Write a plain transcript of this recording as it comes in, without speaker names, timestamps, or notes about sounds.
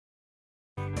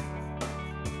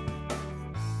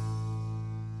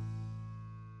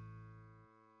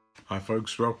Hi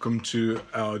folks, welcome to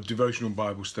our devotional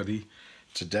Bible study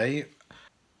today,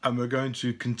 and we're going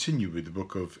to continue with the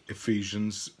book of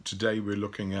Ephesians. Today we're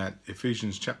looking at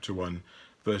Ephesians chapter 1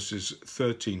 verses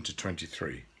 13 to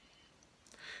 23.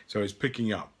 So it's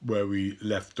picking up where we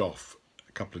left off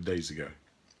a couple of days ago.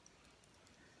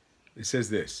 It says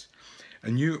this: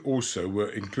 "And you also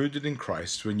were included in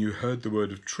Christ when you heard the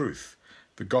word of truth,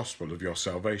 the gospel of your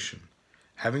salvation.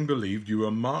 Having believed, you were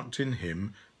marked in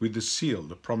him with the seal,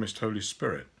 the promised Holy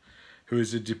Spirit, who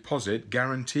is a deposit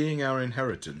guaranteeing our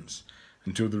inheritance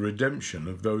until the redemption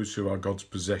of those who are God's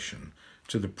possession,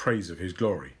 to the praise of his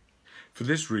glory. For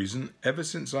this reason, ever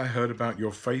since I heard about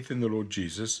your faith in the Lord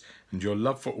Jesus and your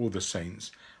love for all the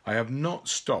saints, I have not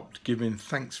stopped giving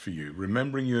thanks for you,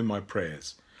 remembering you in my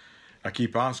prayers. I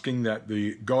keep asking that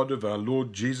the God of our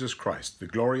Lord Jesus Christ, the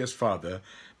glorious Father,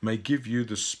 may give you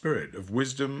the spirit of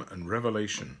wisdom and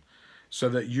revelation, so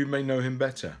that you may know him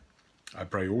better. I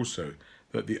pray also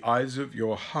that the eyes of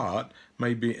your heart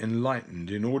may be enlightened,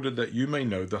 in order that you may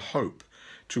know the hope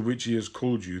to which he has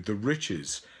called you, the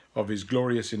riches of his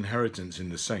glorious inheritance in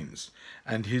the saints,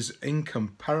 and his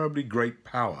incomparably great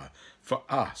power for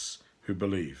us who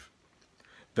believe.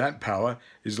 That power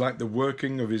is like the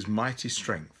working of his mighty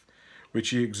strength, which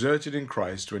he exerted in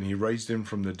Christ when he raised him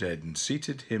from the dead and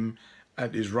seated him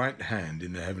at his right hand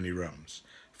in the heavenly realms,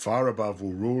 far above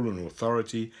all rule and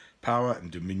authority, power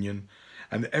and dominion,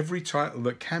 and every title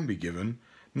that can be given,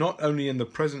 not only in the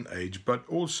present age, but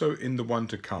also in the one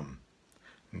to come.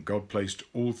 And God placed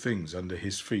all things under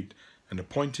his feet and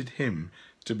appointed him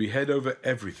to be head over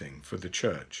everything for the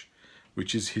church,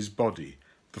 which is his body,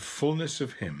 the fullness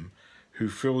of him who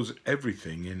fills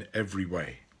everything in every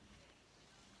way."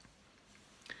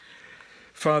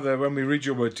 Father, when we read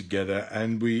your word together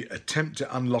and we attempt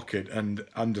to unlock it and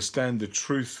understand the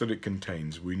truth that it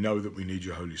contains, we know that we need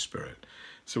your Holy Spirit.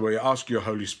 So we ask your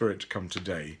Holy Spirit to come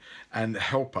today and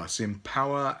help us,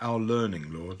 empower our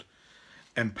learning, Lord.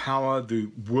 Empower the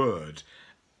word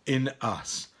in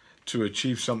us to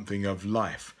achieve something of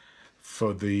life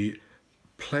for the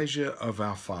pleasure of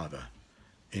our Father.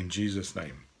 In Jesus'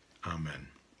 name, amen.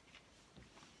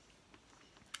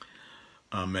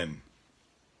 Amen.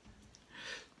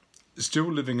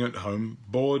 Still living at home,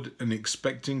 bored and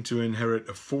expecting to inherit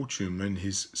a fortune when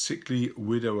his sickly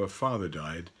widower father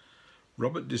died,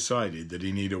 Robert decided that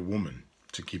he needed a woman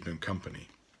to keep him company.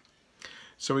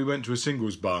 So he went to a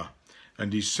singles bar,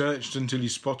 and he searched until he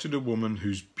spotted a woman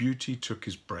whose beauty took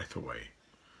his breath away.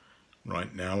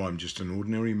 "Right now I'm just an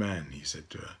ordinary man," he said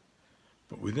to her,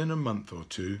 "but within a month or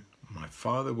two my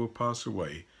father will pass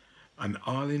away and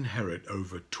I'll inherit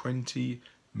over $20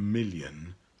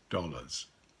 million.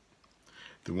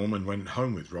 The woman went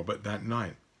home with Robert that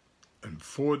night, and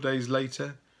 4 days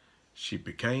later, she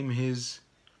became his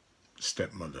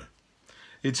stepmother.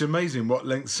 It's amazing what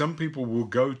lengths some people will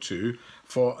go to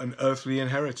for an earthly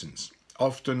inheritance,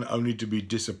 often only to be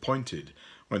disappointed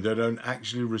when they don't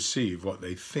actually receive what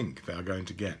they think they are going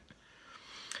to get.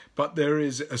 But there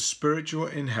is a spiritual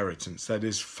inheritance that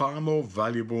is far more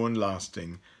valuable and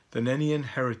lasting than any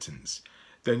inheritance,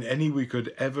 than any we could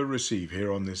ever receive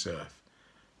here on this earth.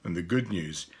 And the good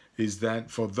news is that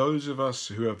for those of us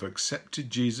who have accepted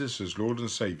Jesus as Lord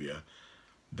and Saviour,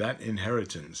 that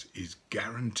inheritance is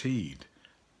guaranteed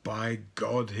by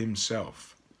God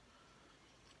himself.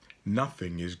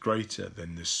 Nothing is greater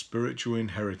than the spiritual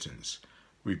inheritance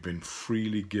we've been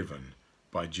freely given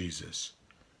by Jesus.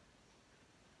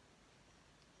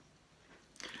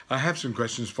 I have some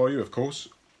questions for you, of course.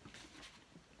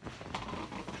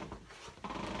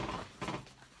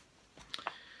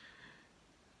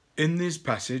 In this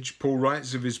passage, Paul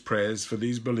writes of his prayers for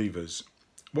these believers.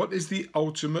 What is the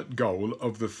ultimate goal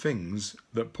of the things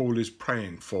that Paul is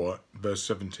praying for? Verse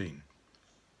 17.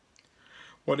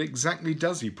 What exactly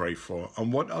does he pray for,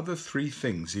 and what are the three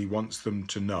things he wants them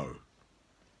to know?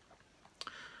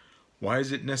 Why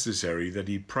is it necessary that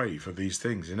he pray for these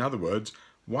things? In other words,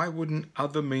 why wouldn't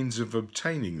other means of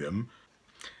obtaining them,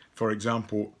 for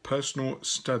example, personal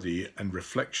study and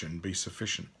reflection, be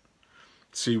sufficient?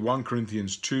 See 1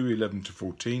 Corinthians 2,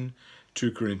 11-14,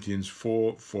 2 Corinthians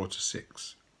 4,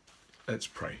 4-6. Let's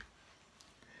pray.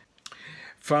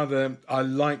 Father, I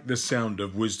like the sound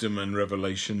of wisdom and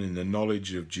revelation in the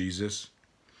knowledge of Jesus.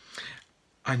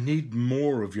 I need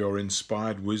more of your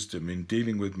inspired wisdom in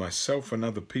dealing with myself and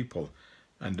other people,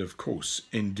 and of course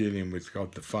in dealing with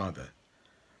God the Father.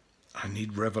 I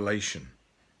need revelation,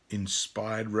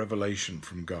 inspired revelation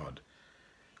from God,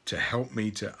 to help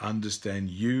me to understand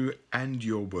you and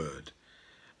your word,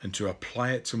 and to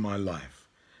apply it to my life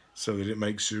so that it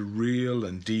makes a real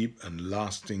and deep and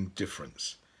lasting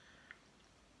difference.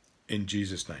 In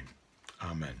Jesus' name,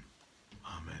 amen.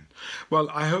 Amen. Well,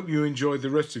 I hope you enjoy the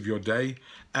rest of your day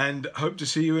and hope to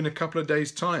see you in a couple of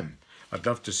days' time. I'd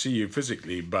love to see you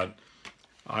physically, but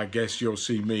I guess you'll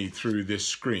see me through this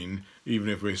screen, even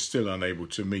if we're still unable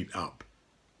to meet up.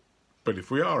 But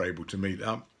if we are able to meet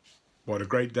up, what a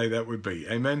great day that would be.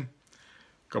 Amen.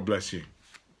 God bless you.